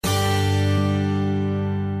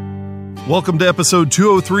Welcome to episode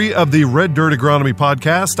 203 of the Red Dirt Agronomy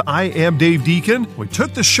Podcast. I am Dave Deacon. We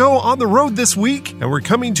took the show on the road this week, and we're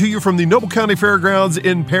coming to you from the Noble County Fairgrounds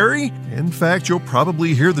in Perry. In fact, you'll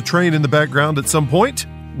probably hear the train in the background at some point,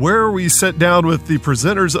 where we sat down with the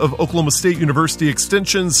presenters of Oklahoma State University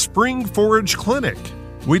Extension's Spring Forage Clinic.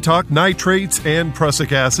 We talked nitrates and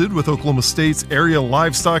prussic acid with Oklahoma State's area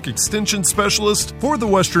livestock extension specialist for the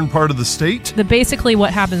western part of the state. Basically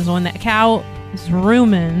what happens when that cow's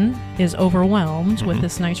rumen is overwhelmed with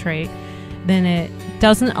this nitrate, then it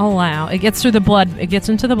doesn't allow, it gets through the blood, it gets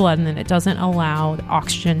into the blood, and then it doesn't allow the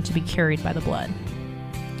oxygen to be carried by the blood.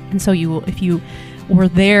 And so if you were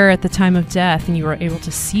there at the time of death and you were able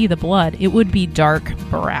to see the blood, it would be dark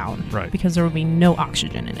brown, right? Because there would be no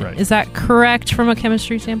oxygen in it. Right. Is that correct from a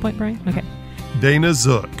chemistry standpoint, Brian? Okay. Dana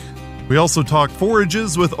Zook. We also talked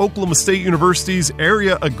forages with Oklahoma State University's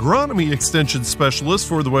area agronomy extension specialist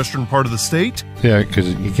for the western part of the state. Yeah,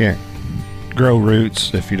 because you can't grow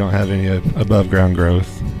roots if you don't have any above ground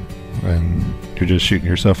growth, and you're just shooting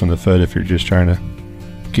yourself in the foot if you're just trying to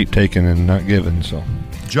keep taking and not giving. So,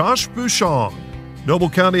 Josh Bouchon, Noble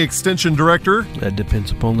County Extension Director. That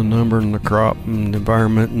depends upon the number and the crop and the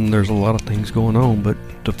environment, and there's a lot of things going on, but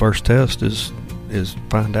the first test is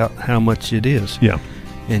find out how much it is. Yeah.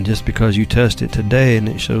 And just because you test it today and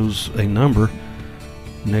it shows a number,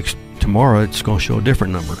 tomorrow it's going to show a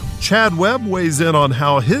different number. Chad Webb weighs in on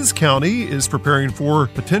how his county is preparing for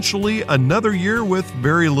potentially another year with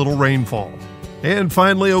very little rainfall. And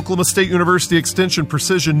finally, Oklahoma State University Extension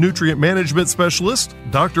Precision Nutrient Management Specialist,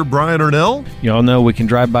 Dr. Brian Ernell. Y'all know we can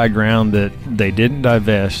drive by ground that they didn't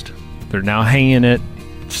divest. They're now hanging it,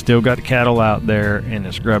 still got the cattle out there, and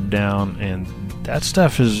it's grubbed down. And that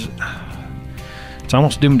stuff is, it's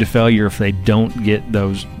almost doomed to failure if they don't get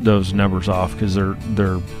those numbers off, because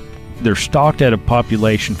they're stocked at a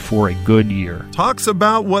population for a good year. Talks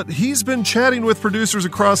about what he's been chatting with producers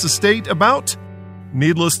across the state about.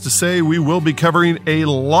 Needless to say, we will be covering a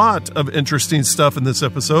lot of interesting stuff in this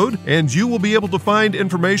episode, and you will be able to find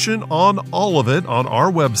information on all of it on our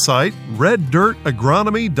website,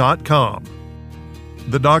 reddirtagronomy.com.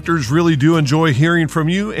 The doctors really do enjoy hearing from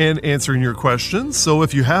you and answering your questions, so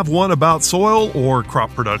if you have one about soil or crop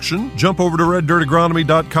production, jump over to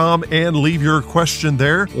reddirtagronomy.com and leave your question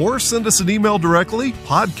there, or send us an email directly,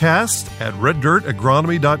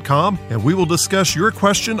 podcast@reddirtagronomy.com, and we will discuss your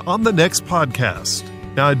question on the next podcast.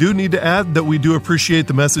 Now, I do need to add that we do appreciate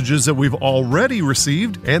the messages that we've already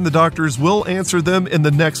received, and the doctors will answer them in the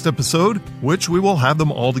next episode, which we will have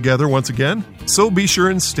them all together once again, so be sure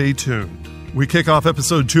and stay tuned. We kick off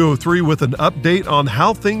episode 203 with an update on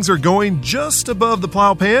how things are going just above the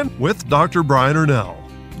plow pan with Dr. Brian Ernell.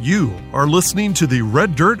 You are listening to the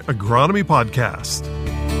Red Dirt Agronomy Podcast.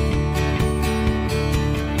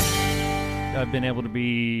 I've been able to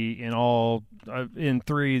be in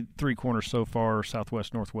three corners so far: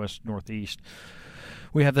 southwest, northwest, northeast.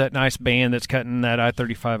 We have that nice band that's cutting that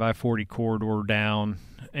I-35, I-40 corridor down.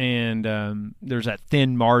 And there's that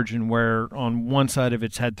thin margin where on one side of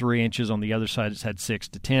it's had 3 inches, on the other side it's had 6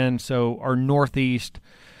 to 10. So our northeast,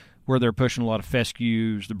 where they're pushing a lot of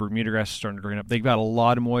fescues, the Bermuda grass is starting to green up. They've got a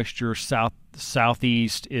lot of moisture.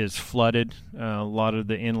 Southeast is flooded. A lot of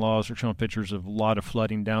the in-laws are showing pictures of a lot of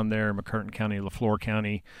flooding down there, McCurtain County, LaFleur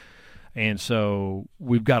County. And so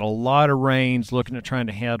we've got a lot of rains, looking at trying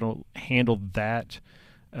to handle that.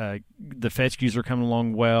 The fescues are coming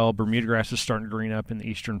along well. Bermuda grass is starting to green up in the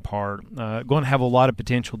eastern part. Going to have a lot of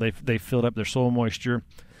potential. They've filled up their soil moisture.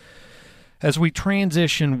 As we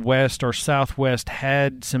transition west, our southwest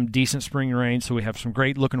had some decent spring rain, so we have some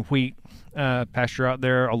great looking wheat pasture out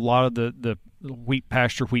there. A lot of the wheat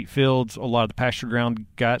pasture, wheat fields, a lot of the pasture ground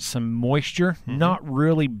got some moisture. Not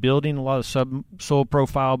really building a lot of subsoil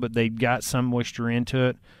profile, but they got some moisture into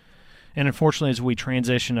it. And unfortunately, as we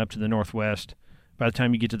transition up to the northwest, by the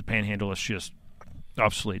time you get to the panhandle, it's just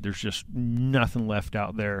obsolete. There's just nothing left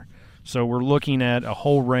out there. So we're looking at a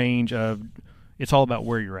whole range of, it's all about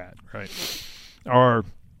where you're at, right? Our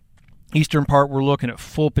eastern part, we're looking at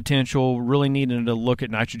full potential, really needing to look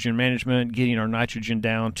at nitrogen management, getting our nitrogen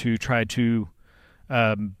down to try to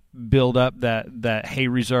build up that hay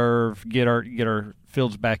reserve, get our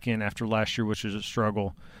fields back in after last year, which is a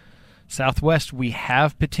struggle. Southwest, we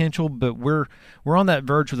have potential, but we're on that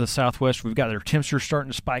verge with the Southwest. We've got our temperatures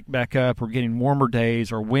starting to spike back up. We're getting warmer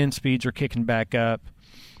days. Our wind speeds are kicking back up.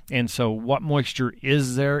 And so what moisture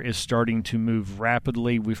is there is starting to move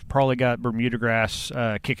rapidly. We've probably got Bermuda grass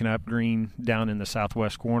kicking up green down in the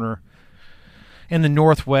southwest corner. In the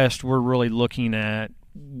northwest, we're really looking at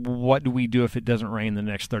what do we do if it doesn't rain the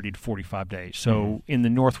next 30 to 45 days. So in the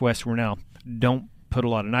northwest, we're now don't put a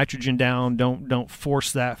lot of nitrogen down. Don't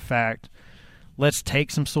force that fact. Let's take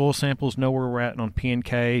some soil samples, know where we're at on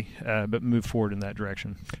P&K, but move forward in that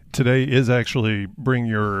direction. Today is actually Bring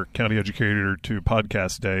Your County Educator to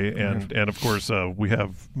Podcast Day, and of course we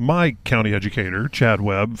have my county educator, Chad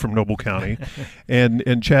Webb from Noble County.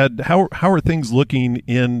 and Chad, how are things looking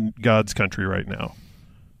in God's country right now?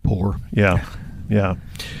 Poor. Yeah.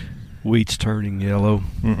 Wheat's turning yellow.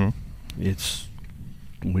 Mm-hmm.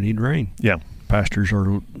 We need rain. Yeah. Pastures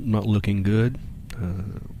are not looking good.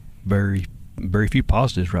 Very few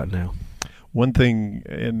positives right now. One thing,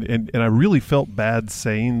 and I really felt bad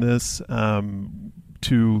saying this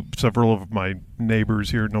to several of my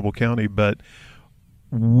neighbors here in Noble County, but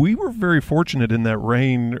we were very fortunate in that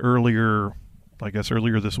rain earlier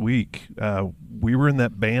this week. We were in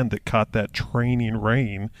that band that caught that training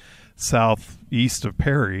rain southeast of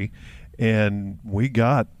Perry, and we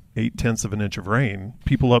got 0.8 of an inch of rain.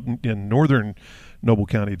 People up in northern Noble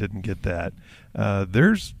County didn't get that.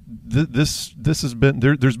 There's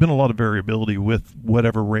been a lot of variability with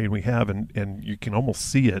whatever rain we have, and you can almost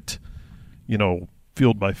see it,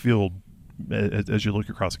 field by field as you look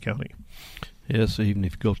across the county. Yes, even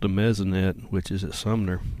if you go up to Mesonet, which is at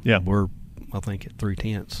Sumner, we're I think at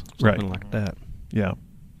 0.3, something like that. Yeah.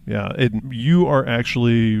 And you are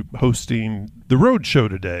actually hosting the road show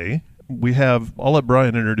today. I'll let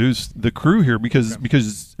Brian introduce the crew here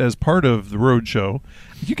because as part of the road show,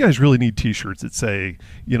 you guys really need T-shirts that say,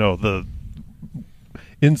 the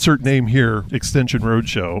insert name here, Extension Road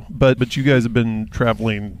Show. But you guys have been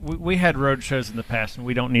traveling. We had road shows in the past, and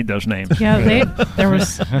we don't need those names. Yeah,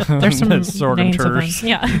 there's some sorghum names tours. Of them.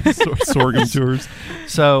 Yeah, sorghum tours.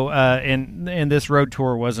 So, and this road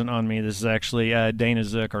tour wasn't on me. This is actually Dana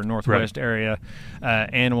Zook, our Northwest area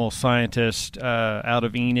animal scientist out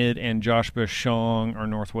of Enid, and Josh Bushong, our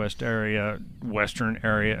Northwest area, Western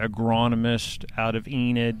area agronomist out of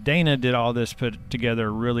Enid. Dana did all this, put together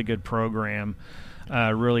a really good program.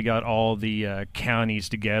 Really got all the counties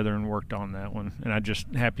together and worked on that one, and I'm just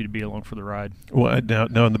happy to be along for the ride. Well,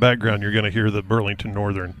 now in the background, you're going to hear the Burlington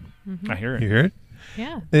Northern. Mm-hmm. I hear it. You hear it?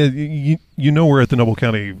 Yeah. We're at the Noble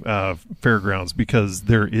County Fairgrounds because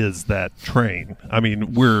there is that train. I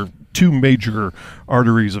mean, we're two major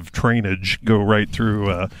arteries of trainage go right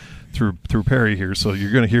through Perry here, so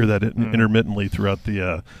you're going to hear that intermittently throughout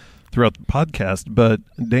the podcast. But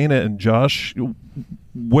Dana and Josh,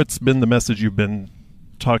 what's been the message you've been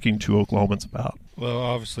talking to Oklahomans about? Well,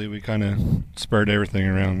 obviously we kind of spurred everything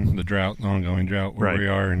around the ongoing drought where we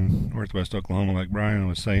are in northwest Oklahoma, like Brian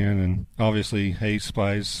was saying, and obviously hay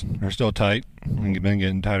supplies are still tight and been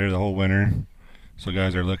getting tighter the whole winter. So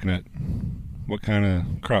guys are looking at what kind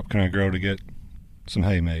of crop can I grow to get some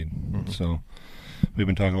hay made. Mm-hmm. So we've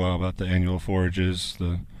been talking a lot about the annual forages,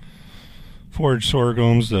 the forage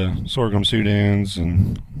sorghums, the sorghum Sudans,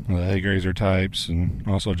 and the hay grazer types, and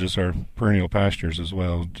also just our perennial pastures as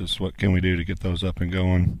well. Just what can we do to get those up and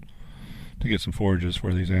going to get some forages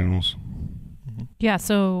for these animals. Yeah,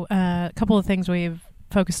 so a couple of things we've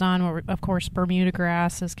focused on. Of course, Bermuda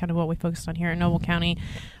grass is kind of what we focused on here in Noble County.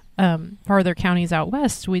 Farther counties out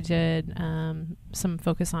west, we did some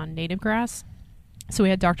focus on native grass. So we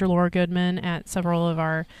had Dr. Laura Goodman at several of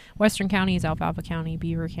our western counties, Alfalfa County,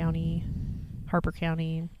 Beaver County, Harper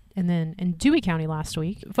County, and then in Dewey County last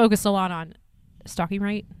week. Focused a lot on stocking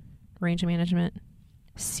rate, range management,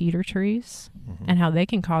 cedar trees, and how they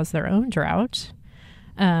can cause their own drought.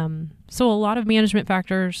 So a lot of management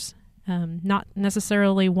factors, not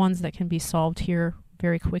necessarily ones that can be solved here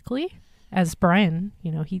very quickly. As Brian,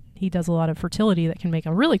 he does a lot of fertility that can make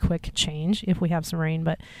a really quick change if we have some rain,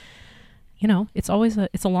 but it's always a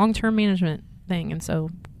long-term management thing, and so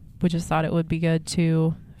we just thought it would be good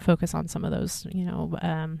to focus on some of those,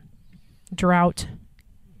 drought,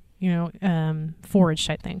 forage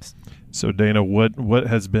type things. So Dana, what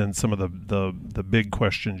has been some of the big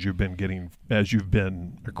questions you've been getting as you've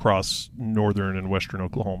been across northern and western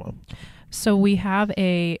Oklahoma? So we have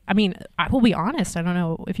I will be honest, I don't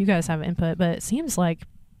know if you guys have input, but it seems like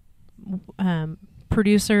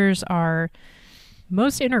producers are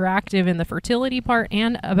most interactive in the fertility part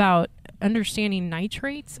and about understanding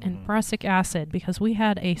nitrates and prussic acid, because we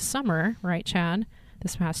had a summer, right, Chad,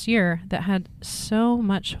 this past year that had so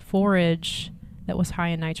much forage that was high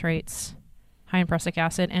in nitrates, high in prussic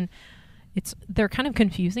acid, and they're kind of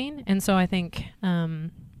confusing, and so I think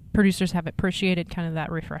producers have appreciated kind of that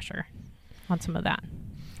refresher on some of that.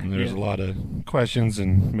 And there's a lot of questions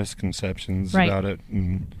and misconceptions about it,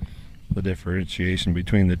 and the differentiation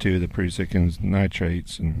between the two, the prussic and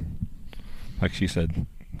nitrates. And like she said,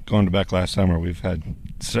 going back last summer, we've had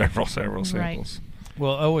several samples.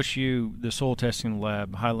 Well, OSU, the soil testing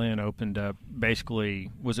lab, Highland opened up basically,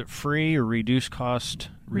 was it free or reduced cost?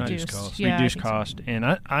 Reduced cost. Yeah, Reduced cost. So.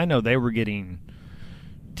 And I know they were getting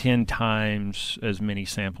 10 times as many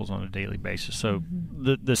samples on a daily basis. So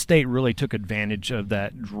the state really took advantage of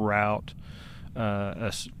that drought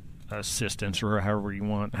assistance, or however you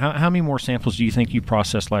want. How many more samples do you think you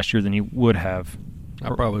processed last year than you would have? I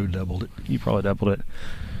probably doubled it. You probably doubled it.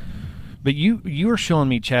 But you were showing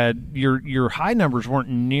me, Chad, your high numbers weren't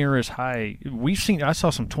near as high. I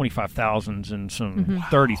saw some 25,000s and some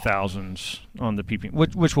 30,000s on the ppm,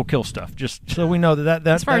 which will kill stuff. Just so we know that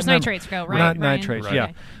as far as number, nitrates go, right? Not nitrates, right. yeah.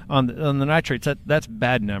 Okay. On the nitrates, that's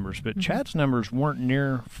bad numbers. But Chad's numbers weren't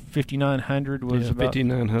near 5,900. Was about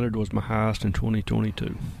 5,900 was my highest in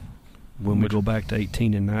 2022. When we go back to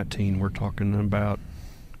 18 and 19, we're talking about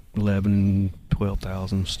 11,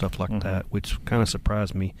 12,000, stuff like that, which kind of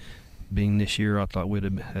surprised me. Being this year, I thought we'd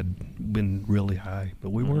had been really high, but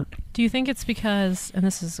we weren't. Do you think it's because, and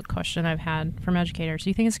this is a question I've had from educators, do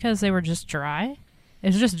you think it's because they were just dry? It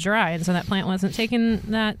was just dry, and so that plant wasn't taking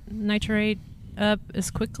that nitrate up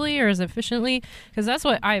as quickly or as efficiently? Because that's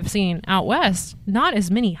what I've seen out west. Not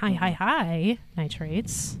as many high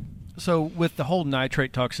nitrates. So with the whole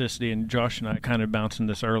nitrate toxicity, and Josh and I kind of bounced on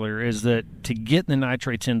this earlier, is that to get the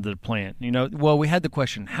nitrates into the plant, we had the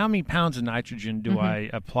question, how many pounds of nitrogen do I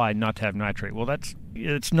apply not to have nitrate? Well,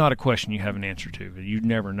 it's not a question you have an answer to. You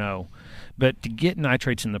never know. But to get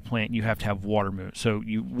nitrates in the plant, you have to have water movement. So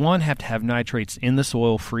you, have to have nitrates in the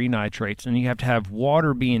soil, free nitrates, and you have to have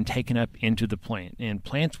water being taken up into the plant. And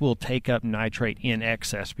plants will take up nitrate in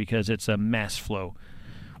excess because it's a mass flow.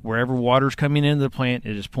 Wherever water's coming into the plant,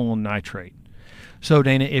 it is pulling nitrate. So,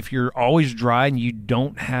 Dana, if you're always dry and you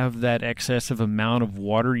don't have that excessive amount of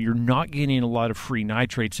water, you're not getting a lot of free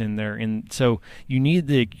nitrates in there. And so you need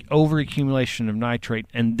the overaccumulation of nitrate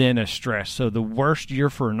and then a stress. So the worst year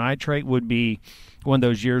for nitrate would be one of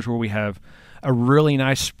those years where we have a really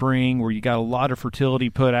nice spring where you got a lot of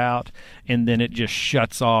fertility put out, and then it just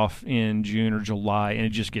shuts off in June or July, and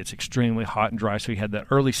it just gets extremely hot and dry. So you had that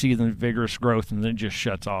early season vigorous growth, and then it just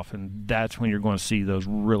shuts off, and that's when you're going to see those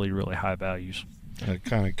really, really high values.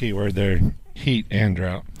 Kind of key word there, heat and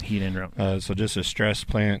drought. Heat and drought. So just a stress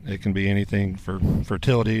plant, it can be anything for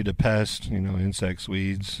fertility to pest, insects,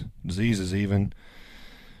 weeds, diseases even.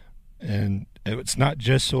 And it's not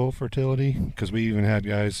just soil fertility, because we even had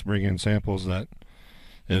guys bring in samples that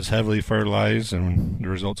it was heavily fertilized, and the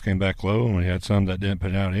results came back low, and we had some that didn't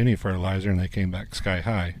put out any fertilizer, and they came back sky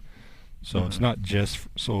high. So it's not just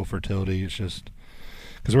soil fertility, it's just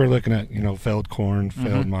because we're looking at failed corn,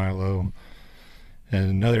 failed milo. And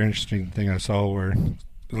another interesting thing I saw, where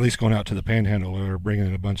at least going out to the Panhandle, we were bringing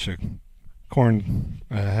in a bunch of corn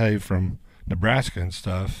hay from Nebraska and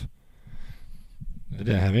stuff. It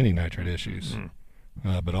didn't have any nitrate issues,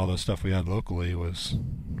 but all the stuff we had locally we're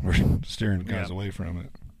steering guys away from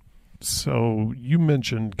it. So you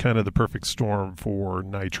mentioned kind of the perfect storm for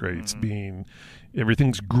nitrates being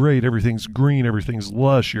everything's great, everything's green, everything's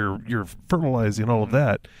lush, you're fertilizing all of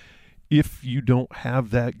that. If you don't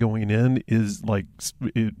have that going in,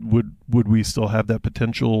 would we still have that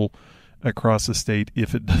potential across the state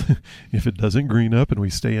if it doesn't green up and we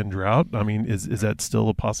stay in drought? I mean, is that still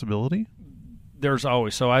a possibility? There's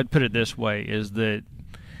always, so I'd put it this way, is that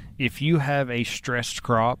if you have a stressed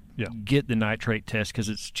crop, get the nitrate test, because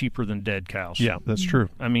it's cheaper than dead cows. Yeah, that's true.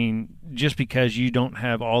 I mean, just because you don't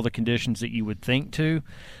have all the conditions that you would think to,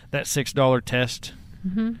 that $6 test,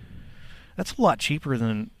 that's a lot cheaper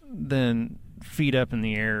than feet up in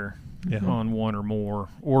the air on one or more,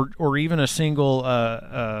 or even a single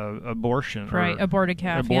abortion. Right, aborted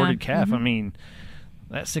calf. I mean,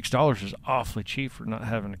 that $6 is awfully cheap for not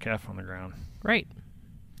having a calf on the ground. Right.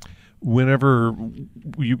 Whenever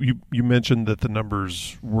you mentioned that the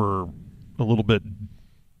numbers were a little bit,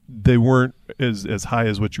 they weren't as high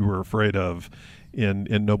as what you were afraid of in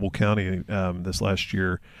Noble County this last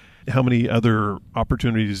year. How many other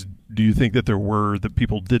opportunities do you think that there were that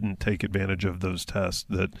people didn't take advantage of those tests,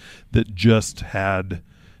 that just had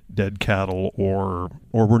dead cattle or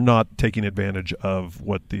were not taking advantage of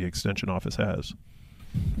what the Extension Office has?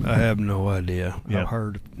 I have no idea. Yeah. I've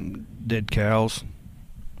heard dead cows,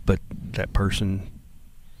 but that person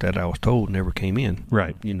that I was told never came in.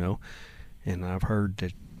 Right. And I've heard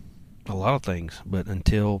that a lot of things, but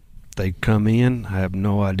until they come in, I have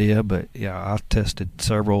no idea. But I tested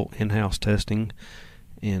several in-house testing,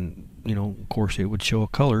 and of course it would show a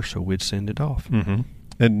color, so we'd send it off.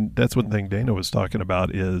 And that's one thing Dana was talking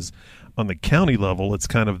about, is on the county level, it's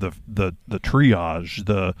kind of the triage,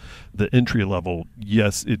 the entry level.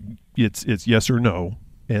 Yes, it's yes or no,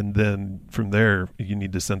 and then from there you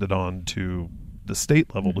need to send it on to the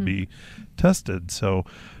state level to be tested. So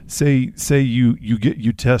say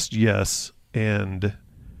you test yes, and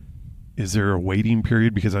is there a waiting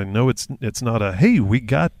period? Because I know it's not a, hey, we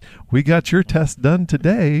got your test done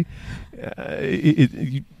today.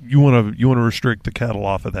 You want to restrict the cattle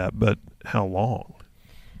off of that, but how long?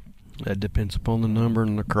 That depends upon the number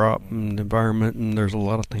and the crop and the environment, and there's a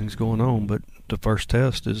lot of things going on. But the first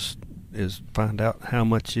test is find out how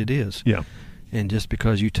much it is. Yeah. And just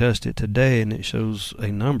because you test it today and it shows a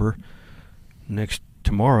number,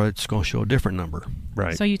 tomorrow it's going to show a different number.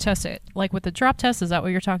 Right. So you test it like with the drop test. Is that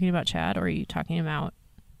what you're talking about, Chad, or are you talking about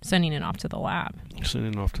sending it off to the lab?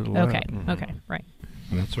 Sending it off to the lab. Okay. Okay. Right.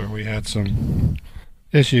 And that's where we had some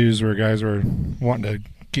issues where guys were wanting to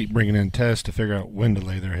keep bringing in tests to figure out when to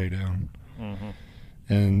lay their hay down. Mm-hmm.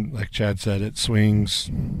 And like Chad said, it swings,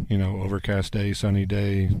 overcast day, sunny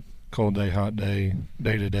day, cold day, hot day,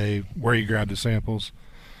 day to day, where you grab the samples.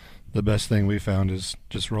 The best thing we found is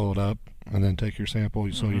just roll it up and then take your sample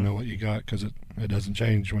so you know what you got, because it doesn't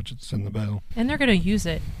change once it's in the bale. And they're going to use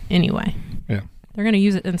it anyway. Yeah. They're going to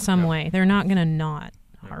use it in some way. They're not going to not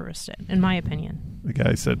harvest it, in my opinion. The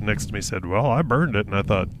guy next to me said, well, I burned it. And I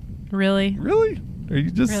thought, Really? Are you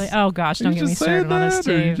just... Really? Oh, gosh, don't get me started on this,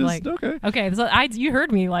 Dave. Okay, so you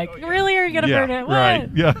heard me, really? Are you going to burn it? What? Right,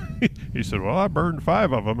 yeah. He said, well, I burned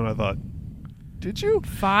 5 of them. And I thought, did you?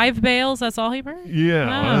 5 bales? That's all he burned?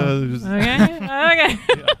 Yeah. Oh. Okay.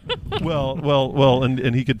 Yeah. Well,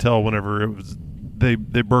 and he could tell whenever it was... They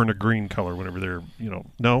burn a green color whenever they're, they're not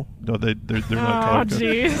Oh,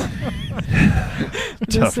 jeez.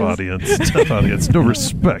 Tough audience. No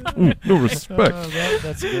respect. No respect.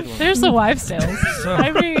 That's a good one. There's the wives' tales.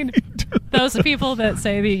 I mean, those people that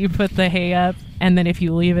say that you put the hay up and then if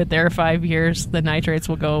you leave it there 5 years, the nitrates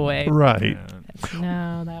will go away. Right.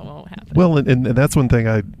 No, that won't happen. Well, and that's one thing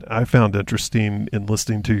I found interesting in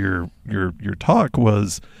listening to your talk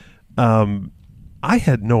was I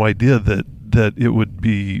had no idea that it would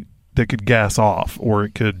be that could gas off or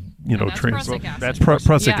it could transfer. That's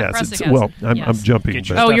prussic acid. Well, I'm jumping.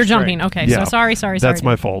 But you're jumping. Okay, yeah, so sorry. That's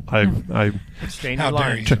my fault. I How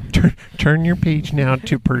dare you? Turn your page now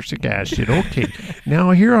to prussic acid. Okay,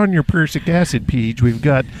 now here on your prussic acid page we've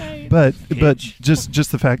got, but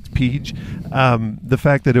just the fact the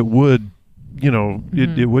fact that it would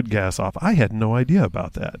it would gas off. I had no idea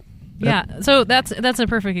about that. Yeah, so that's a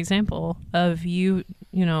perfect example of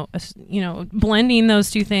blending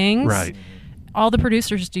those two things. Right. All the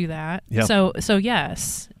producers do that. Yep. So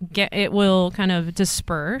yes, it will kind of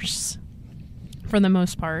disperse for the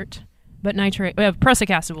most part, but prussic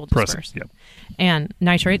acid will disperse. Yep. And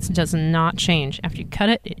nitrates does not change after you cut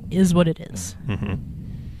it. It is what it is. Mm-hmm.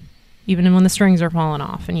 Even when the strings are falling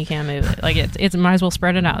off and you can't move it, it might as well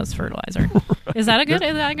spread it out as fertilizer. Right. Is that a good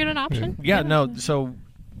option? Yeah. No. So.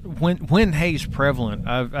 When hay's prevalent,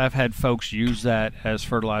 I've had folks use that as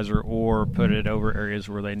fertilizer or put it over areas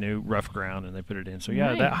where they knew rough ground and they put it in. So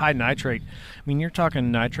right. That high nitrate, I mean, you're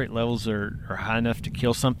talking nitrate levels are high enough to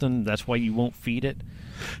kill something. That's why you won't feed it.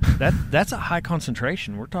 That's a high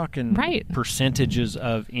concentration. We're talking percentages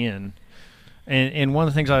of N. And one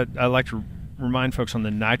of the things I like to remind folks on the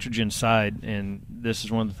nitrogen side, and this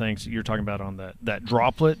is one of the things that you're talking about on that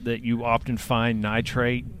droplet that you often find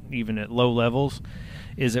nitrate even at low levels,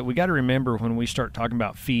 is that we got to remember when we start talking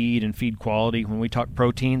about feed and feed quality, when we talk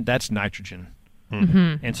protein, that's nitrogen.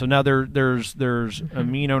 Mm-hmm. And so now there's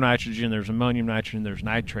amino nitrogen, there's ammonium nitrogen, there's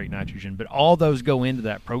nitrate nitrogen, but all those go into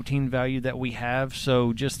that protein value that we have.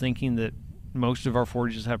 So just thinking that most of our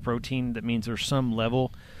forages have protein, that means there's some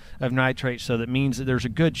level of nitrate. So that means that there's a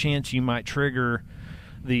good chance you might trigger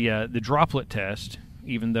the droplet test,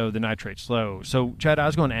 even though the nitrate's low. So Chad, I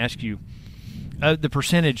was going to ask you, the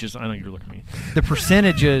percentages, I know you're looking at me. The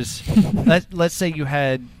percentages, let's say you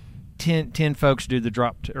had 10 folks do the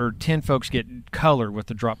drop, or 10 folks get color with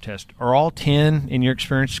the drop test. Are all 10, in your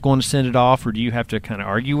experience, going to send it off, or do you have to kind of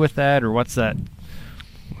argue with that, or what's that?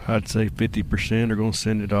 I'd say 50% are going to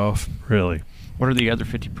send it off. Really? What are the other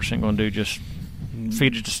 50% going to do? Just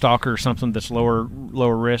feed it to stalker or something that's lower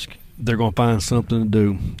risk? They're going to find something to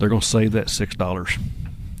do. They're going to save that $6.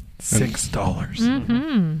 $6.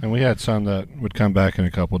 Mm-hmm. And we had some that would come back in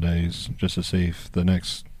a couple of days just to see if the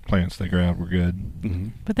next plants they grabbed were good. Mm-hmm.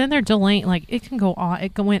 But then they're delaying, it can go on.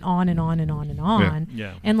 It went on and on and on and on.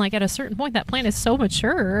 Yeah. And at a certain point, that plant is so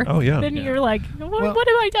mature. Oh yeah. Then you're like, what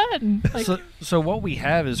have I done? So what we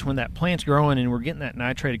have is when that plant's growing and we're getting that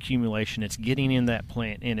nitrate accumulation, it's getting in that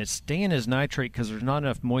plant and it's staying as nitrate because there's not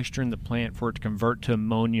enough moisture in the plant for it to convert to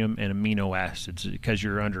ammonium and amino acids because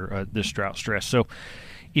you're under this drought stress. So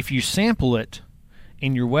if you sample it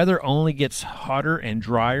and your weather only gets hotter and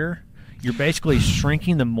drier, you're basically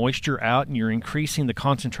shrinking the moisture out and you're increasing the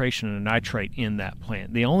concentration of nitrate in that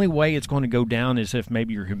plant. The only way it's going to go down is if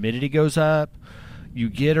maybe your humidity goes up, you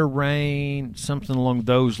get a rain, something along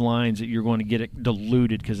those lines, that you're going to get it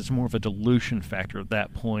diluted because it's more of a dilution factor at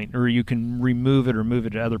that point. Or you can remove it or move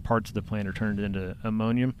it to other parts of the plant or turn it into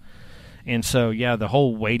ammonium. And so, yeah, the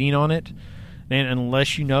whole waiting on it, and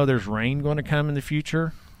unless you know there's rain going to come in the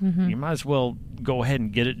future, you might as well go ahead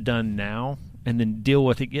and get it done now and then deal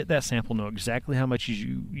with it. Get that sample, know exactly how much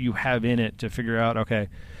you have in it to figure out, okay,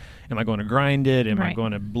 am I going to grind it? Am I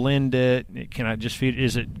going to blend it? Can I just feed it?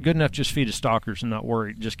 Is it good enough just feed to stalkers and not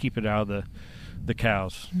worry? Just keep it out of the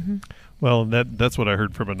cows. Well, that's what I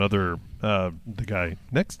heard from another the guy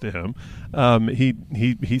next to him.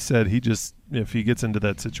 He said he just, if he gets into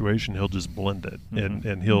that situation, he'll just blend it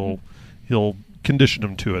and he'll condition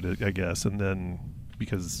them to it, I guess, and then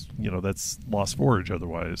because that's lost forage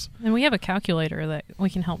otherwise. And we have a calculator that we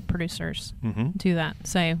can help producers do that.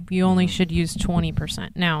 Say you only should use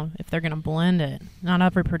 20%. Now, if they're going to blend it, not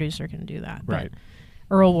every producer can do that. Right.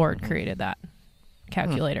 But Earl Ward created that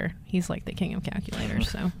calculator. He's like the king of calculators.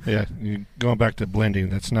 So yeah, going back to blending,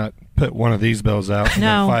 that's not put one of these bells out.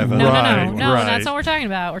 No, and then no, five no, Right. that's not what we're talking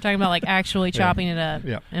about. We're talking about like actually chopping it up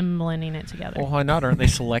and blending it together. Well, why not? Aren't they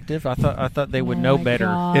selective? I thought they would know better.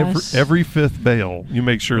 Every fifth bale, you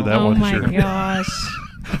make sure that one's your. Oh my gosh.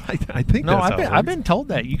 I think No, that's I've been told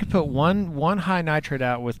that you could put one high nitrate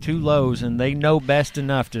out with 2 lows, and they know best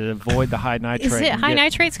enough to avoid the high nitrate. Is it high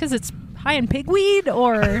nitrates because it's high in pigweed,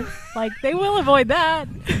 or like they will avoid that?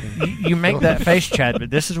 You make that face, Chad,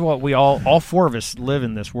 but this is what we all 4 of us live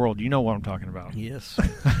in this world. You know what I'm talking about. Yes.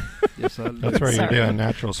 Yes, I do. That's where you're doing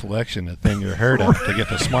natural selection, the thing you're herd of to get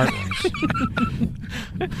the smart ones.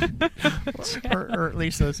 or at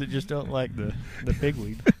least those that just don't like the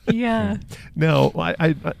pigweed. Yeah. Now,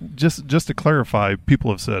 I just to clarify,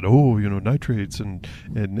 people have said, "Oh, nitrates and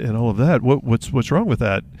all of that." What's wrong with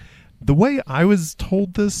that? The way I was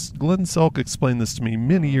told this, Glenn Selk explained this to me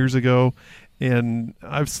many years ago, and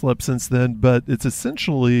I've slept since then. But it's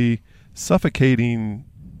essentially suffocating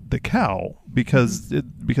the cow because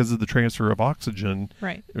of the transfer of oxygen.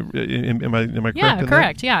 Right. Am I correct? Yeah, in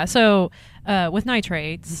correct. that? Yeah. So with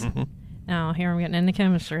nitrates. Now here I'm getting into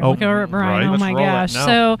chemistry. Oh, Look over at Brian. right. Oh Let's my roll it gosh.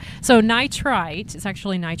 now. So nitrite. It's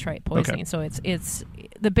actually nitrite poisoning. Okay. So it's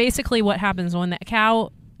basically what happens when the cow's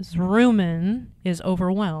rumen is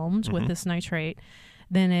overwhelmed with this nitrate.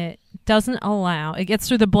 Then it doesn't allow. It gets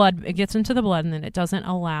through the blood. It gets into the blood, and then it doesn't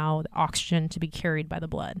allow the oxygen to be carried by the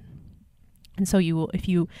blood. And so if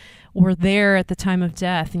you were there at the time of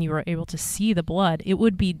death and you were able to see the blood, it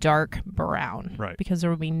would be dark brown, Right. Because there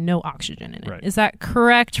would be no oxygen in it. Right. Is that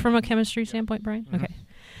correct from a chemistry standpoint, Brian? Okay.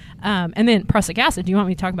 And then prussic acid. Do you want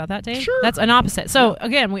me to talk about that, Dave? Sure. That's an opposite. So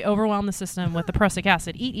again, we overwhelm the system with the prussic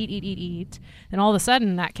acid. Eat. And all of a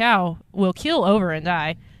sudden, that cow will keel over and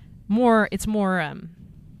die. It's more.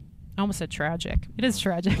 I almost said tragic. It is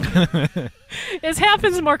tragic. It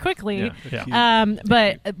happens more quickly. Yeah.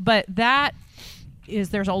 But that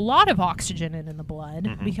is, there's a lot of oxygen in the blood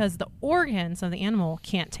because the organs of the animal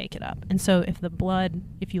can't take it up. And so if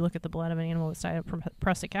you look at the blood of an animal that's died from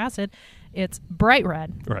prussic acid, it's bright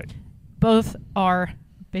red. Right. Both are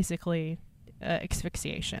basically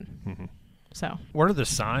asphyxiation. So What are the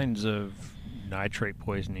signs of nitrate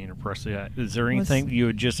poisoning or prussic acid? Is there anything you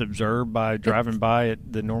would just observe by driving by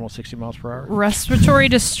at the normal 60 miles per hour? respiratory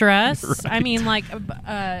distress. Right. I mean, like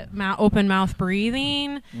open mouth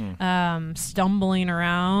breathing, stumbling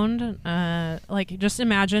around. Like just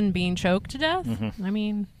imagine being choked to death. I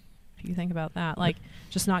mean, if you think about that, like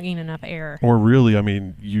just not getting enough air. Or really, I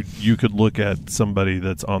mean, you could look at somebody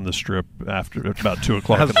that's on the strip after about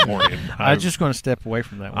 2:00 in the morning. I was just going to step away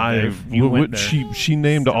from that one, Dave. You went there. She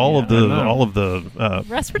named all of the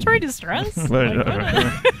Respiratory distress. Right, Like,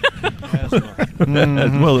 right.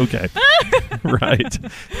 Well, okay. Right.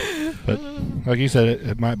 But like you said,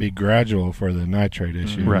 it might be gradual for the nitrate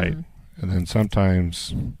issue. Right. And then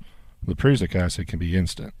sometimes the prussic acid can be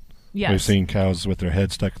instant. Yes. We've seen cows with their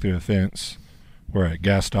head stuck through a fence where it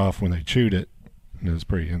gassed off when they chewed it, and it was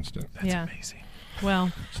pretty instant. That's amazing.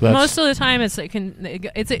 Well, So that's, most of the time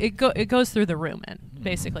it goes through the rumen.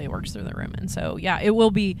 Basically, it works through the rumen. So yeah, it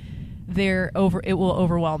will be there it will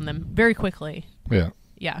overwhelm them very quickly. yeah.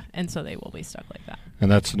 Yeah, and so they will be stuck like that.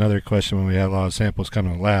 And that's another question when we have a lot of samples come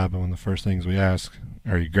to the lab, and one of the first things we ask,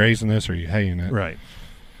 are you grazing this or are you haying it? Right.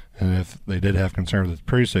 And if they did have concern with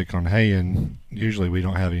prussic on haying, usually we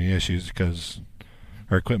don't have any issues because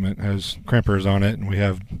our equipment has crimpers on it and we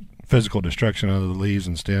have physical destruction of the leaves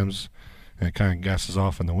and stems, and it kind of gasses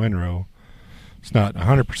off in the windrow. It's not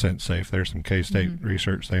 100% safe. There's some K-State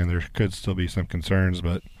research saying there could still be some concerns,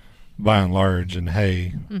 but by and large, in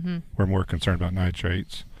hay, we're more concerned about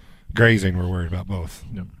nitrates. Grazing, we're worried about both.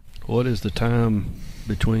 Yep. What is the time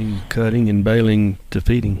between cutting and baling to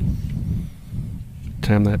feeding?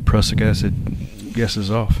 Time that prussic acid gasses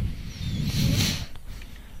off.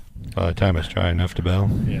 By the time it's dry enough to bale.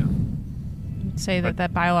 Yeah. Say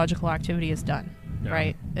that biological activity is done, Yeah.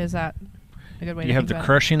 right? Is that a good way to You have think the about it?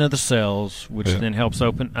 crushing of the cells, which Yeah. then helps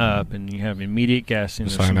open up, and you have immediate gassing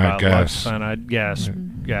of some Cyanide gas. cyanide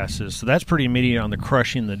gases. So that's pretty immediate on the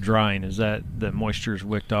crushing, the drying, is that the moisture is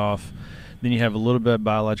wicked off. Then you have a little bit of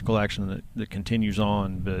biological action that continues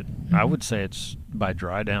on, but I would say it's by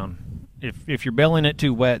dry down. If you're baling it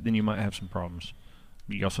too wet, then you might have some problems.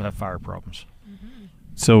 You also have fire problems.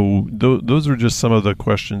 So those are just some of the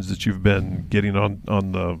questions that you've been getting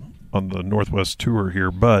on the Northwest tour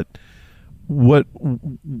here. But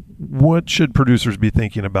what should producers be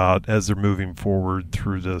thinking about as they're moving forward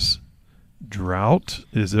through this drought?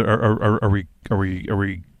 Is it are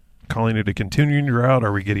we calling it a continuing drought?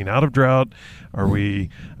 Are we getting out of drought? Are we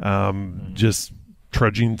just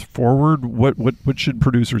trudging forward? What should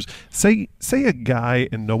producers say? Say a guy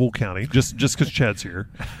in Noble County, just because Chad's here.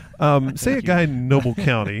 Say a guy in Noble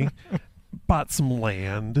County bought some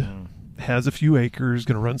land, has a few acres,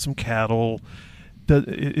 going to run some cattle,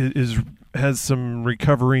 has some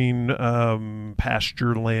recovering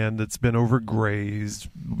pasture land that's been overgrazed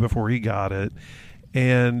before he got it,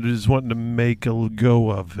 and is wanting to make a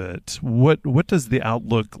go of it. What does the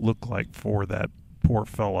outlook look like for that poor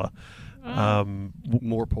fella?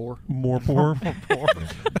 More poor. More poor.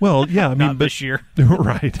 Well, yeah, I mean, Not but this year.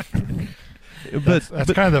 right. That's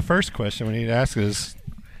kind of the first question we need to ask is,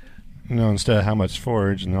 instead of how much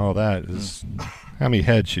forage and all that, is how many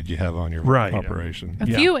heads should you have on your operation? A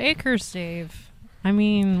few acres, Dave. I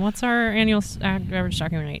mean, what's our annual average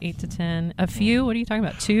stocking rate? 8 to 10. A few? What are you talking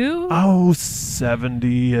about? 2? Oh,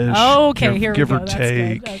 70-ish. Oh, okay, here we give go. or That's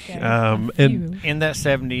take. good. Okay. And In that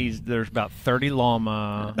 70s, there's about 30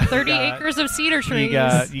 llama. 30 acres of cedar trees.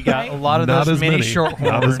 You got a lot of not those as mini many. shorthorns.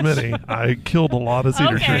 Not as many. I killed a lot of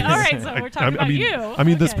cedar Okay, trees. all right, so we're talking about you. I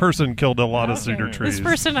mean, this Okay. person killed a lot of Okay. cedar trees. This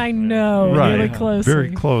person I know really closely.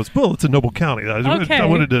 Very close. Well, it's a Noble County. I Okay.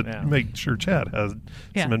 wanted to Yeah. make sure Chad has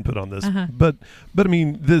some input on this. Uh-huh. But I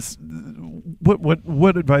mean, this.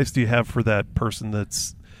 What advice do you have for that person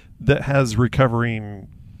that has recovering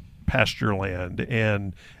pasture land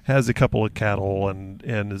and has a couple of cattle and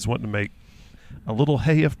is wanting to make a little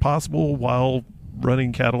hay if possible while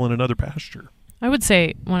running cattle in another pasture? I would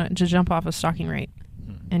say to jump off a stocking rate,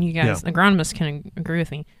 and you guys, agronomists can agree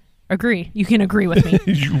with me. You can agree with me.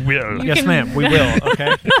 You will. Yes, ma'am. We will.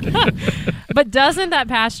 Okay. But doesn't that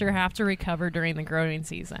pasture have to recover during the growing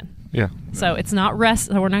season? Yeah. So it's not rest.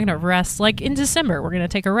 So we're not going to rest like in December. We're going to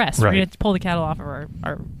take a rest. Right. We're going to pull the cattle off of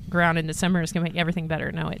our ground in December. It's going to make everything better.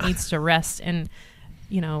 No, it needs to rest and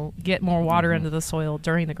get more water into the soil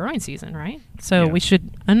during the growing season, right? So we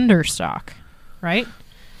should understock, right?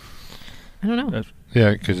 I don't know.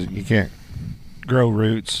 Yeah, because you can't grow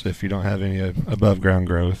roots if you don't have any above ground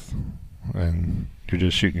growth, and you're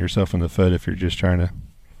just shooting yourself in the foot if you're just trying to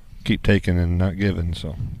keep taking and not giving.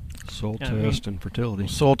 So Soil test and fertility.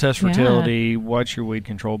 Soil test, fertility, watch your weed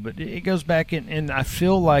control. But it goes back and I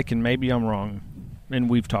feel like, and maybe I'm wrong, and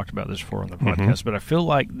we've talked about this before on the podcast, but I feel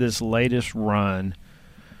like this latest run,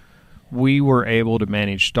 we were able to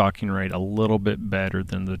manage stocking rate a little bit better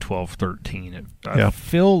than the 12-13. I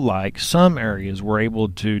feel like some areas were able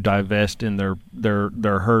to divest in their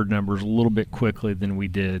herd numbers a little bit quickly than we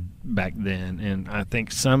did back then, and I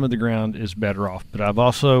think some of the ground is better off. But I've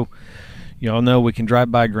also, y'all know, we can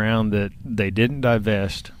drive by ground that they didn't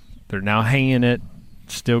divest. They're now haying it,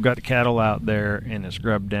 still got the cattle out there, and it's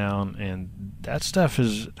grubbed down, and that stuff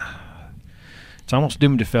is... It's almost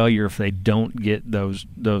doomed to failure if they don't get those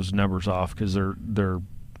numbers off, because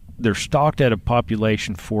they're stocked at a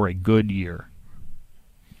population for a good year.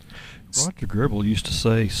 Roger Gribble used to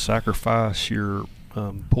say, "Sacrifice your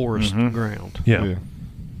poorest ground,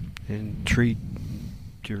 and treat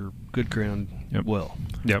your good ground well."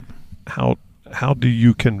 Yep. How do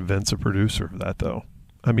you convince a producer of that, though?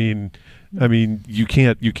 I mean, you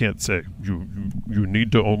can't say you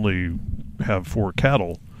need to only have 4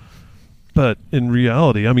 cattle. But in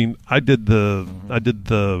reality, I mean, I did the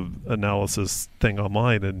analysis thing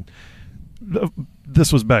online, and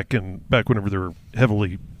this was back whenever there were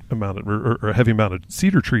heavy amount of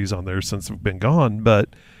cedar trees on there since they've been gone. But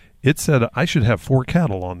it said I should have 4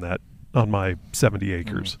 cattle on my 70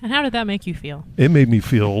 acres. And how did that make you feel? It made me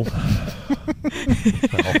feel.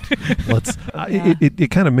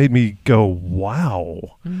 It kind of made me go,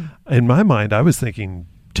 wow. In my mind, I was thinking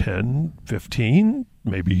 10, 15,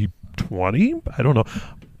 maybe 20. I don't know.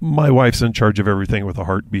 my wife's in charge of everything with a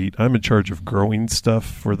heartbeat. I'm in charge of growing stuff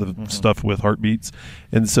for the stuff with heartbeats.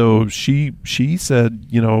 And so she said,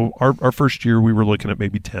 our first year we were looking at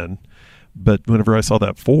maybe 10. But whenever I saw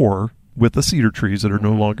that 4 with the cedar trees that are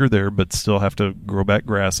no longer there but still have to grow back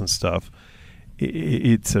grass and stuff,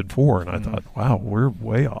 it said 4. And I thought, wow, we're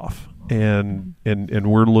way off. And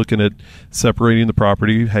we're looking at separating the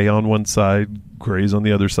property, hay on one side, graze on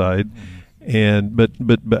the other side. And but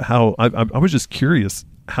how I was just curious,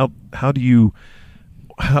 how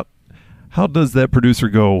does that producer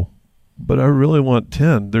go, but I really want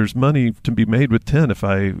 10. There's money to be made with 10 if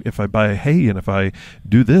I buy hay and if I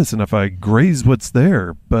do this and if I graze what's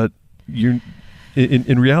there. But in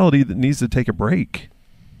reality, that needs to take a break,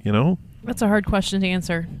 That's a hard question to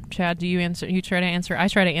answer. Chad, do you answer? You try to answer. I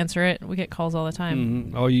try to answer it. We get calls all the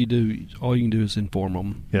time. Mm-hmm. All you can do is inform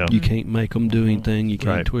them. Yeah. You can't make them do anything. You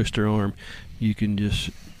can't Right. twist their arm. You can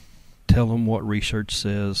just tell them what research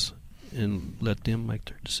says and let them make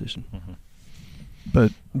their decision.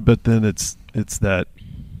 But then it's that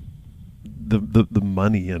the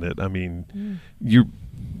money in it. I mean,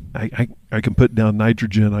 I can put down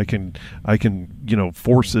nitrogen. I can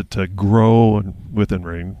force it to grow and within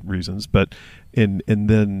reasons, but and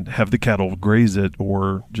then have the cattle graze it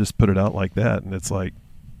or just put it out like that. And it's like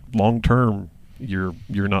long term, you're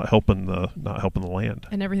not helping the land.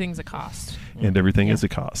 And everything's a cost. And everything Yeah. is a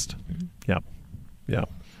cost. Yeah.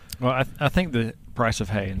 Well, I think the price of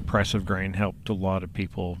hay and price of grain helped a lot of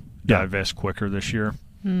people divest quicker this year.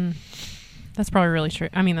 That's probably really true.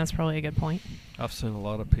 I mean, that's probably a good point. I've sent a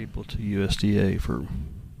lot of people to USDA for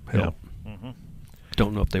help. Mm-hmm.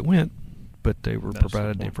 Don't know if they went, but they were That's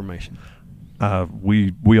provided the the information.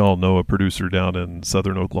 We all know a producer down in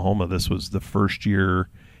southern Oklahoma. This was the first year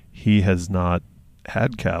he has not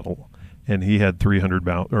had cattle, and he had 300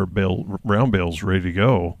 round bales ready to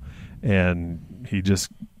go, and he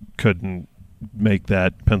just couldn't make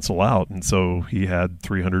that pencil out, and so he had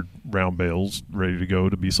 300 round bales ready to go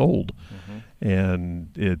to be sold. And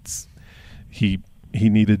he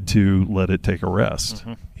needed to let it take a rest.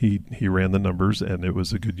 He ran the numbers, and it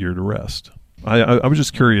was a good year to rest. I was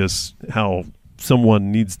just curious how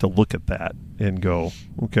someone needs to look at that and go,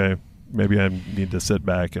 okay, maybe I need to sit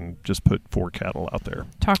back and just put 4 cattle out there.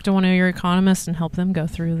 Talk to one of your economists and help them go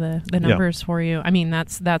through the numbers for you. I mean,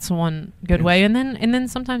 that's one good way. And then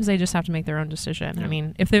sometimes they just have to make their own decision. I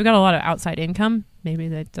mean, if they've got a lot of outside income, maybe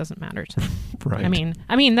that doesn't matter to them. Right.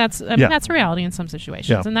 I mean that's that's reality in some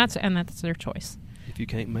situations, and that's their choice. If you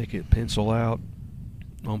can't make it pencil out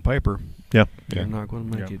on paper, Yeah. you're not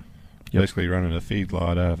going to make it. Basically running a feed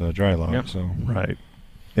lot out of a dry lot. Yep. So Right.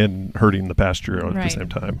 And hurting the pasture at the Right. same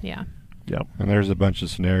time. Yeah. Yeah. And there's a bunch of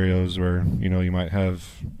scenarios where you might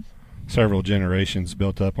have several generations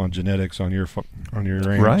built up on genetics on your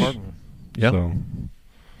range. Right. Yeah. So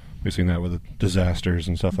we've seen that with disasters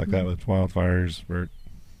and stuff like that with wildfires, where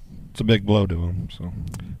it's a big blow to them. So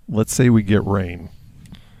Let's say we get rain.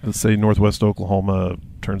 Let's say northwest Oklahoma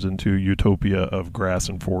turns into utopia of grass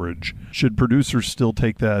and forage. Should producers still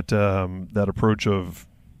take that approach of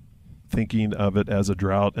thinking of it as a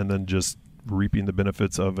drought and then just reaping the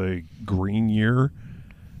benefits of a green year?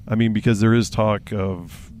 I mean, because there is talk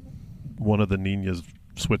of one of the Ninas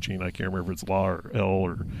switching. I can't remember if it's La or L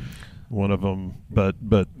or one of them, but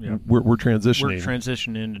Yeah. we're transitioning. We're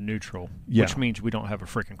transitioning into neutral, Yeah. which means we don't have a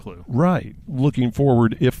freaking clue. Right. Looking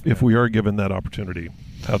forward, if we are given that opportunity,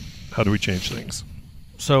 how do we change things?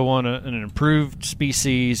 So on an improved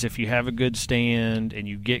species, if you have a good stand and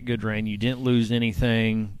you get good rain, you didn't lose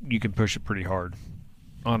anything, you can push it pretty hard.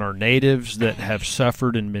 On our natives that have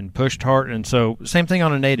suffered and been pushed hard, and so same thing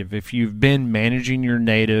on a native. If you've been managing your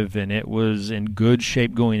native and it was in good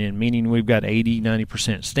shape going in, meaning we've got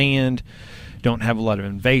 80-90% stand, don't have a lot of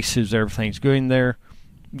invasives, everything's going there,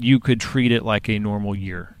 you could treat it like a normal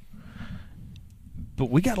year. But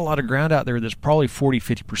we got a lot of ground out there that's probably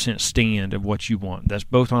 40-50% stand of what you want. That's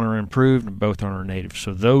both on our improved and both on our native.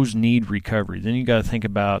 So those need recovery. Then you got to think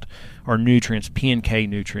about our nutrients, P and K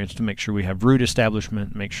nutrients, to make sure we have root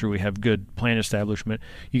establishment, make sure we have good plant establishment.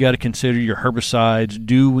 You got to consider your herbicides.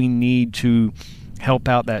 Do we need to help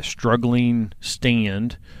out that struggling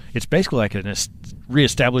stand? It's basically like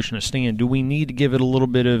reestablishing a stand. Do we need to give it a little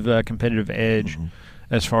bit of competitive edge?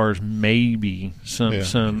 As far as maybe some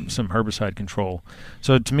herbicide control.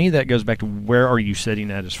 So to me, that goes back to where are you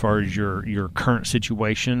sitting at as far as your current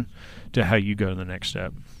situation to how you go to the next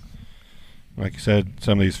step. like you said,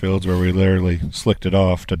 some of these fields where we literally slicked it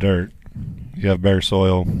off to dirt, you have bare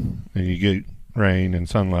soil and you get rain and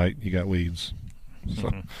sunlight, you got weeds.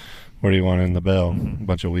 So what do you want in the bell? A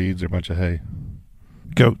bunch of weeds or a bunch of hay?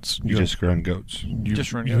 Goats. You just run goats. You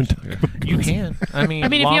Just run even goats. talk about You goats. can. I mean,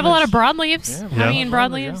 if you have a lot of broadleaves, Yeah. I mean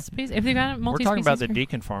Broadleaves, broadleaves. If they got We're multi-species, talking about the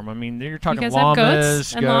Deacon farm. I mean, you're talking guys have llamas,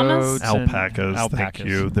 goats and llamas? goats, Alpacas, and thank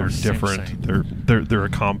you. They're Same, different. same. They're a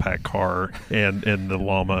compact car, and the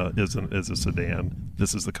llama is a sedan.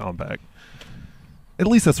 This is the compact. At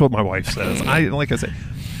least that's what my wife says. Like I say,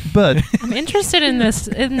 but I'm interested in this.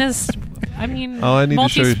 I mean, I need to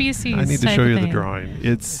show you. multi-species. I need to type show of you the thing. drawing.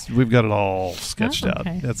 We've got it all sketched out.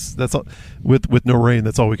 okay. That's all. With no rain,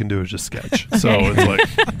 that's all we can do is just sketch. So Okay. it's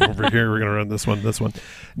like over here we're gonna run this one.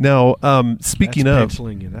 Now, speaking That's of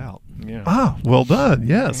penciling it out. Yeah. well done.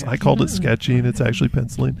 Yes, I called it sketching. It's actually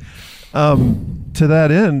penciling. To that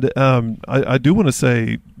end, I do want to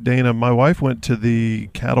say, Dana, my wife went to the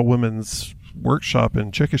Cattle Women's Workshop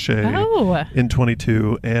in Chickasha Oh. in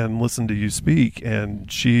 22 and listened to you speak,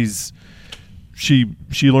 and she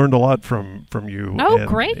learned a lot from you. Oh, and,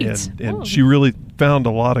 great. And Oh. she really found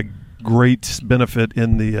a lot of great benefit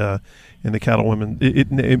in the Cattle Women.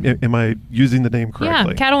 Am I using the name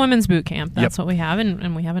correctly? Yeah, Cattle Women's Boot Camp. That's what we have,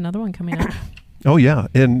 and we have another one coming up. Oh yeah,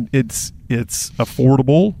 and it's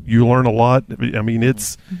affordable. You learn a lot. I mean,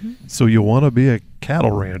 it's so you want to be a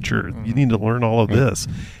cattle rancher, you need to learn all of this.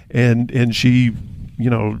 And she,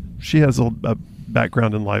 she has a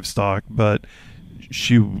background in livestock, but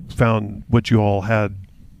she found what you all had,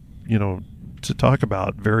 to talk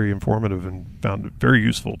about very informative and found it very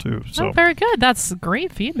useful too. So Oh, very good. That's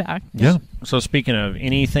great feedback. yeah. So speaking of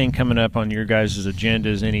anything coming up on your guys'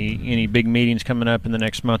 agendas, any big meetings coming up in the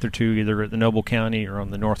next month or two, either at the Noble County or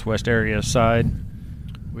on the Northwest area side?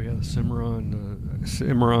 We have the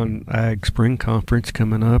Cimarron Ag Spring Conference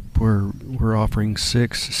coming up. We're offering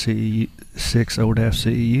six ODAF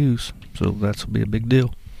CEUs, so that's will be a big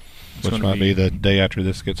deal. Which might be the day after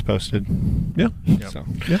this gets posted. Yeah. So.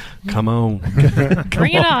 Yeah. Come on.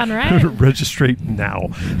 Bring it on, right? Registrate now.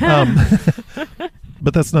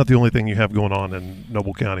 But that's not the only thing you have going on in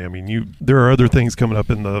Noble County. I mean, there are other things coming up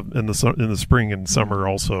in the spring and summer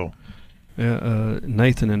also.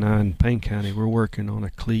 Nathan and I in Payne County, we're working on a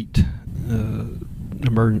cleat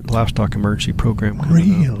livestock emergency program.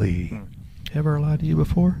 Really? Ever lied to you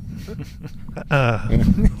before?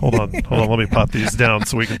 Hold on. Let me pop these down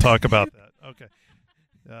so we can talk about that. Okay.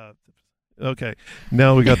 Okay.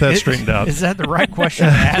 Now we got that straightened out. Is that the right question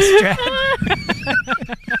to ask, Chad?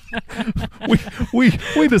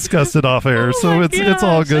 we discussed it off air, so it's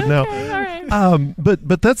all good now. Okay, all right.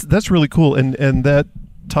 But that's really cool, and that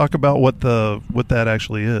talk about what that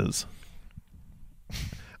actually is.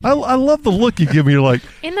 I love the look you give me. You're like,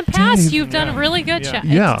 In the past, Dave. you've done a really good job.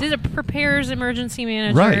 Yeah. It prepares emergency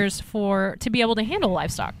managers to be able to handle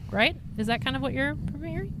livestock, right? Is that kind of what you're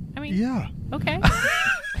preparing? I mean, yeah. Okay.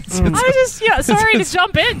 I just sorry to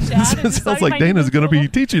jump in, Chad. It sounds like Dana's going to be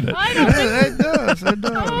teaching it. I don't think It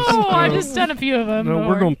does. Oh, I've just done a few of them. No, before.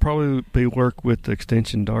 we're going to probably be work with the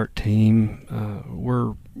Extension DART team,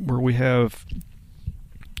 where we have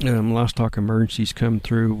livestock emergencies come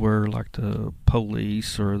through, where like the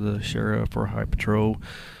police or the sheriff or high patrol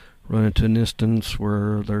run into an instance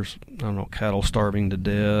where there's cattle starving to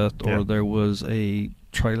death, or there was a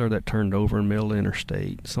trailer that turned over in the middle of the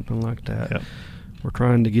interstate, something like that. Yeah. We're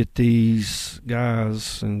trying to get these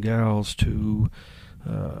guys and gals to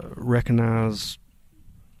recognize,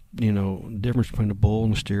 the difference between the bull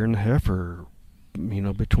and the steer and the heifer,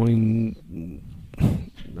 between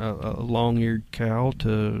a long-eared cow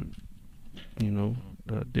to,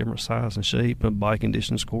 different size and shape and body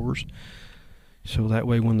condition scores. So that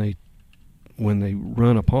way when they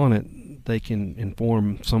run upon it, they can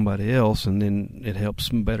inform somebody else, and then it helps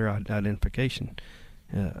some better identification.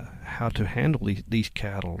 How to handle these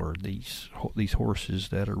cattle or these horses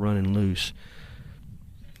that are running loose.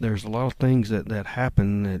 There's a lot of things that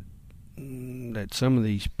happen that some of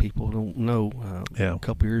these people don't know. A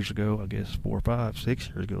couple years ago, I guess 4, 5, 6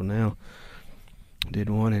 years ago now, did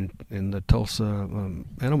one in the Tulsa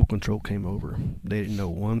animal control came over. They didn't know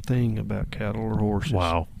one thing about cattle or horses.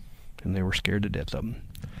 Wow. And they were scared to death of them.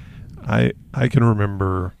 I can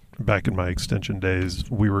remember back in my extension days,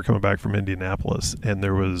 we were coming back from Indianapolis, and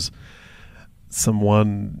there was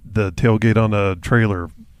the tailgate on a trailer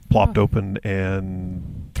plopped open,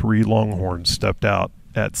 and 3 longhorns stepped out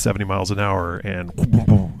at 70 miles an hour and boom,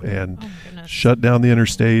 boom, and shut down the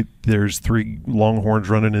interstate. There's 3 longhorns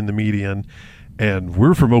running in the median, and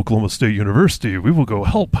we're from Oklahoma State University. We will go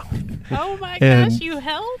help. Oh my gosh, you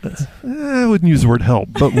helped? I wouldn't use the word help,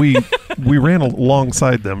 but we ran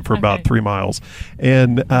alongside them for about 3 miles.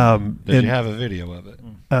 And Did you have a video of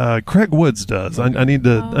it? Craig Woods does. I need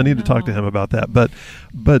to talk to him about that.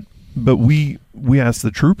 But But we asked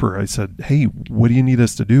the trooper, I said, hey, what do you need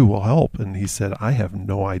us to do? We'll help. And he said, I have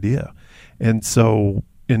no idea. And so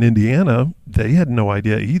in Indiana, they had no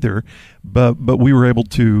idea either, but we were able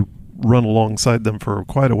to run alongside them for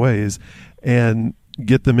quite a ways and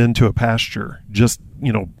get them into a pasture, just,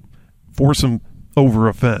 force them over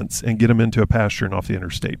a fence and get them into a pasture and off the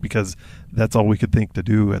interstate, because that's all we could think to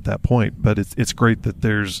do at that point. But it's great that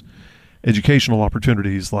there's educational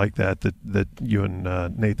opportunities like that you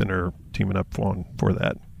and Nathan are teaming up on for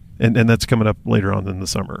that. And that's coming up later on in the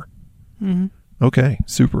summer. Mm-hmm. Okay,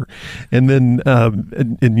 super. And then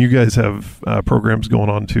and you guys have programs going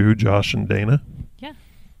on too, Josh and Dana?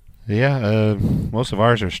 Yeah, most of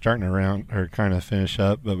ours are starting around or kind of finish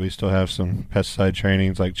up, but we still have some pesticide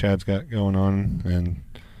trainings like Chad's got going on, and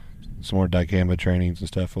some more dicamba trainings and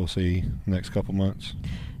stuff we'll see next couple months.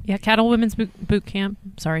 Yeah, Cattle Women's Boot Camp.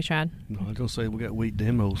 Sorry, Chad. No, I was going to say, we got wheat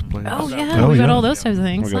demos planned. Oh, yeah, we got all those types of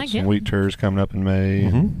things. We got some wheat tours coming up in May.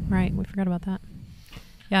 Mm-hmm. Right, we forgot about that.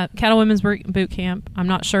 Yeah, Cattle Women's Boot Camp. I'm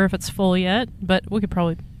not sure if it's full yet, but we could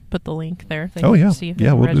probably put the link there. If they can see if they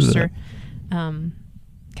can register. Do that.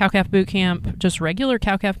 Cow-calf boot camp, just regular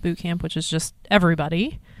cow-calf boot camp, which is just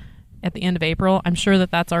everybody at the end of April. I'm sure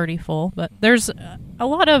that's already full, but there's a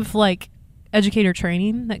lot of educator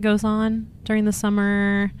training that goes on during the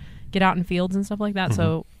summer, get out in fields and stuff like that. Mm-hmm.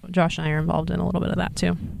 So Josh and I are involved in a little bit of that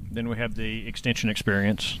too. Then we have the extension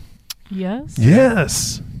experience. Yes. Yeah,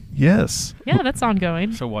 that's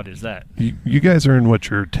ongoing. So what is that? You guys are in your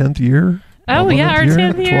 10th year? Oh, yeah, our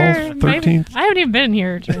 10th year. 12th, 13th? I haven't even been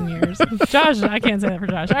here 10 years. Josh, I can't say that for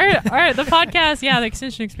Josh. All right, the podcast, the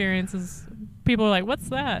extension experience is, people are like, what's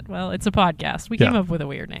that? Well, it's a podcast. We came up with a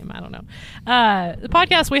weird name. I don't know. The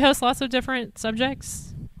podcast, we host lots of different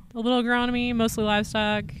subjects, a little agronomy, mostly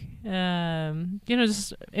livestock,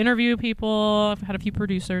 just interview people. I've had a few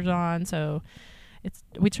producers on, so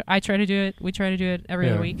I try to do it. We try to do it every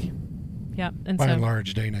other week. Yeah, and by and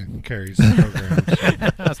large, Dana carries the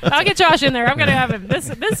programs. I'll get Josh in there. I'm going to have him. This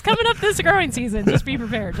coming up this growing season. Just be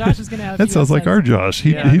prepared. Josh is going to have. That sounds like our Josh.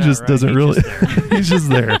 He just doesn't really. He's just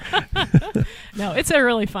there. No, it's a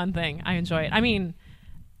really fun thing. I enjoy it. I mean,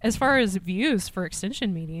 as far as views for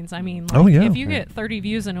extension meetings, I mean, if you get 30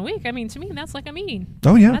 views in a week, I mean, to me, that's like a meeting.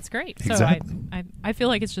 Oh yeah, that's great. Exactly. So I feel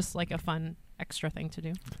like it's just like a fun extra thing to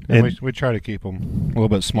do. And we try to keep them a little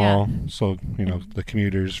bit small, so the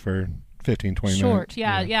commuters for 15, 20 minutes. Short,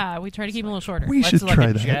 yeah. We try to keep them a little shorter. We should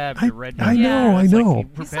try that. I know. It's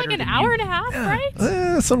like an hour and a half,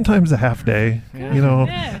 right? Sometimes a half day,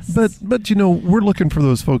 Yes. But we're looking for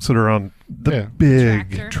those folks that are on the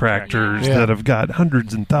big tractors that have got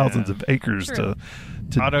hundreds and thousands of acres to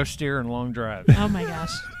auto steer and long drive. Oh my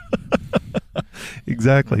gosh.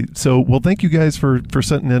 Exactly. So, well, thank you guys for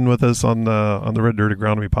sitting in with us on the Red Dirt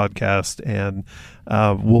Agronomy podcast, and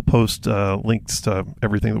we'll post links to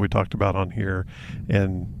everything that we talked about on here,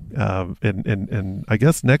 and I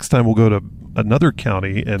guess next time we'll go to another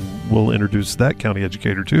county and we'll introduce that county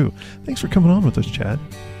educator too. Thanks for coming on with us, Chad.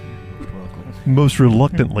 You're welcome. Most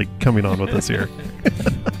reluctantly coming on with us here.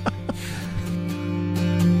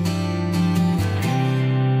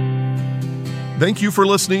 Thank you for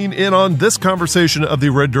listening in on this conversation of the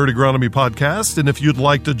Red Dirt Agronomy podcast. And if you'd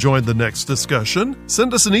like to join the next discussion,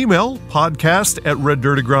 send us an email,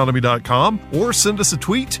 podcast@reddirtagronomy.com, or send us a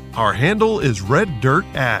tweet. Our handle is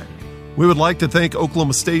reddirtag. We would like to thank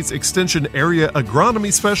Oklahoma State's Extension Area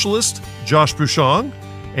Agronomy Specialist, Josh Bouchon,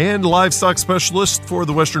 and Livestock Specialist for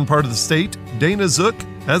the western part of the state, Dana Zook,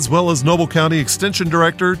 as well as Noble County Extension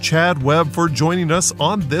Director, Chad Webb, for joining us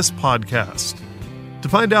on this podcast. To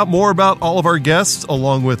find out more about all of our guests,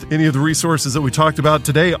 along with any of the resources that we talked about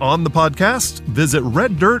today on the podcast, visit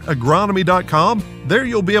reddirtagronomy.com. There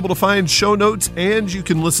you'll be able to find show notes, and you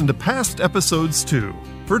can listen to past episodes too.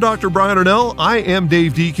 For Dr. Brian Arnell, I am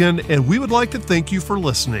Dave Deacon, and we would like to thank you for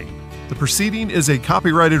listening. The proceeding is a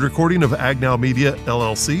copyrighted recording of Agnow Media,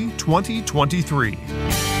 LLC, 2023.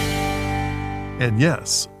 And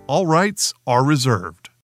yes, all rights are reserved.